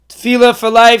Tefillah for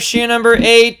Life, Shir number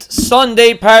 8,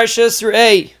 Sunday, Parshas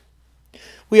Re'eh.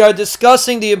 We are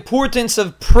discussing the importance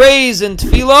of praise in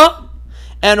Tefillah,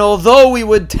 and although we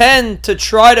would tend to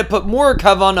try to put more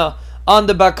kavanah on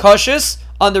the bakashas,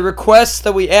 on the requests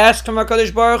that we ask from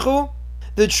HaKadosh Baruch Hu,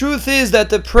 the truth is that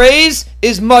the praise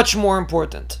is much more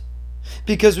important.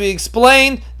 Because we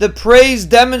explained, the praise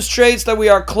demonstrates that we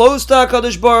are close to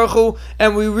HaKadosh Baruch Hu,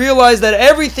 and we realize that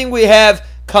everything we have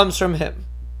comes from Him.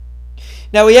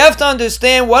 Now we have to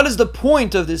understand, what is the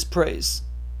point of this praise?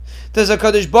 Does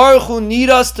HaKadosh Baruch Hu need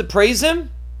us to praise Him?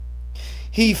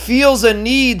 He feels a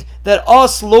need that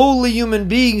us lowly human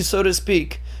beings, so to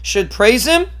speak, should praise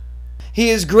Him? He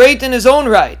is great in His own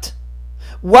right.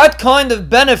 What kind of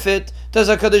benefit does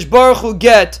HaKadosh Baruch Hu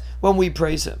get when we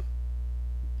praise Him?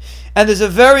 And there's a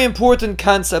very important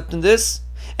concept in this,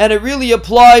 and it really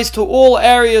applies to all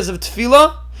areas of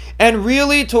Tefillah, and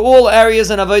really to all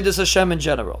areas in Avodas Hashem in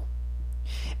general.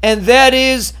 And that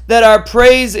is that our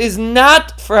praise is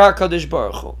not for HaKadosh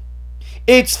Baruch Hu.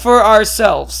 It's for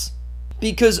ourselves.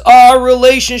 Because our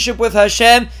relationship with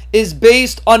Hashem is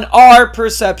based on our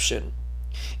perception.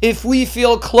 If we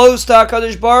feel close to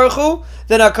HaKadosh Baruch Hu,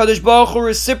 then HaKadosh Baruch Hu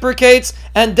reciprocates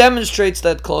and demonstrates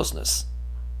that closeness.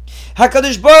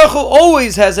 HaKadosh Baruch Hu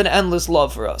always has an endless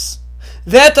love for us.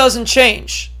 That doesn't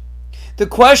change. The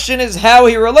question is how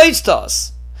He relates to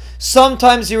us.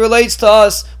 Sometimes He relates to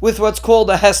us with what's called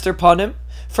a hester panim,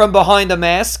 from behind a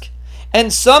mask,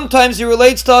 and sometimes He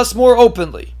relates to us more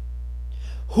openly.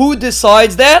 Who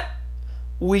decides that?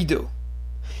 We do.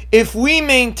 If we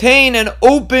maintain an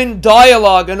open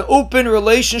dialogue, an open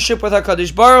relationship with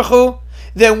HaKadosh Baruch Hu,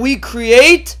 then we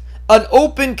create an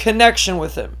open connection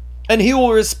with Him, and He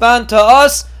will respond to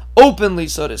us openly,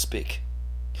 so to speak.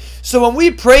 So when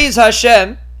we praise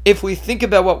Hashem, if we think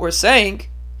about what we're saying,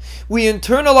 we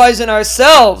internalize in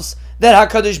ourselves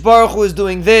that HaKadosh Baruch Hu is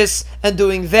doing this and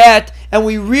doing that, and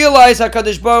we realize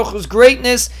HaKadosh Baruch Hu's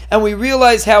greatness, and we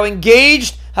realize how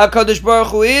engaged HaKadosh Baruch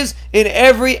Hu is in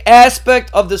every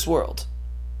aspect of this world.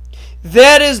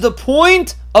 That is the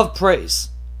point of praise.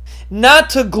 Not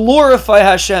to glorify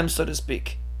Hashem, so to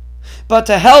speak, but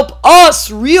to help us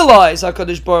realize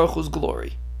HaKadosh Baruch Hu's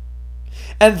glory.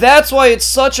 And that's why it's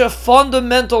such a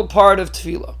fundamental part of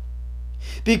Tefillah.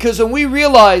 Because when we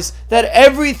realize that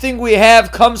everything we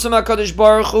have comes from HaKadosh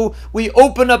Baruch Hu, we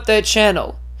open up that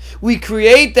channel. We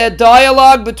create that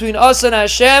dialogue between us and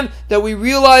Hashem, that we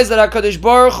realize that HaKadosh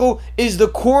Baruch Hu is the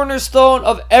cornerstone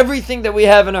of everything that we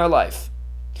have in our life.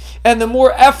 And the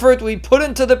more effort we put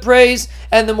into the praise,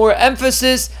 and the more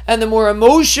emphasis, and the more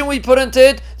emotion we put into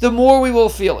it, the more we will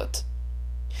feel it.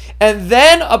 And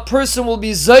then a person will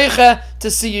be zeicha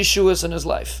to see Yeshuas in his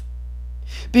life.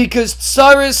 Because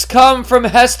tsaris come from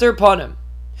hester panim,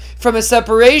 from a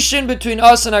separation between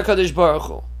us and HaKadosh Baruch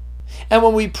Hu. And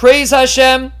when we praise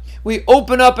Hashem, we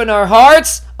open up in our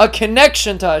hearts a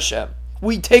connection to Hashem.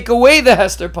 We take away the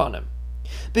hester panim.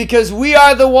 Because we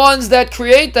are the ones that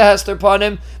create the hester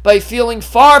panim by feeling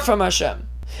far from Hashem.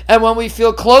 And when we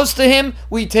feel close to Him,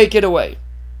 we take it away.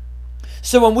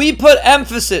 So when we put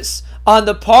emphasis on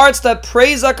the parts that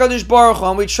praise HaKadosh Baruch Hu,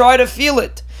 and we try to feel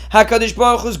it, HaKadosh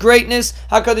Baruch Hu's greatness,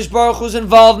 HaKadosh Baruch Hu's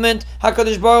involvement,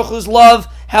 HaKadosh Baruch Hu's love,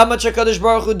 how much HaKadosh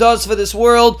Baruch Hu does for this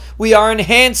world, we are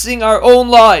enhancing our own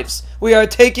lives. We are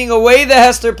taking away the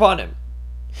hester panim.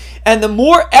 And the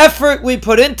more effort we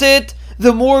put into it,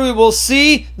 the more we will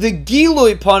see the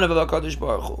gilui panim of HaKadosh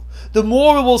Baruch Hu. The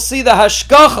more we will see the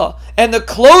hashgacha and the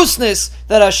closeness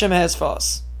that Hashem has for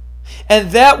us.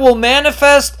 And that will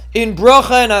manifest in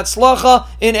bracha and atzlacha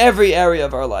in every area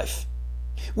of our life,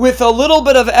 with a little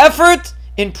bit of effort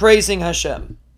in praising Hashem.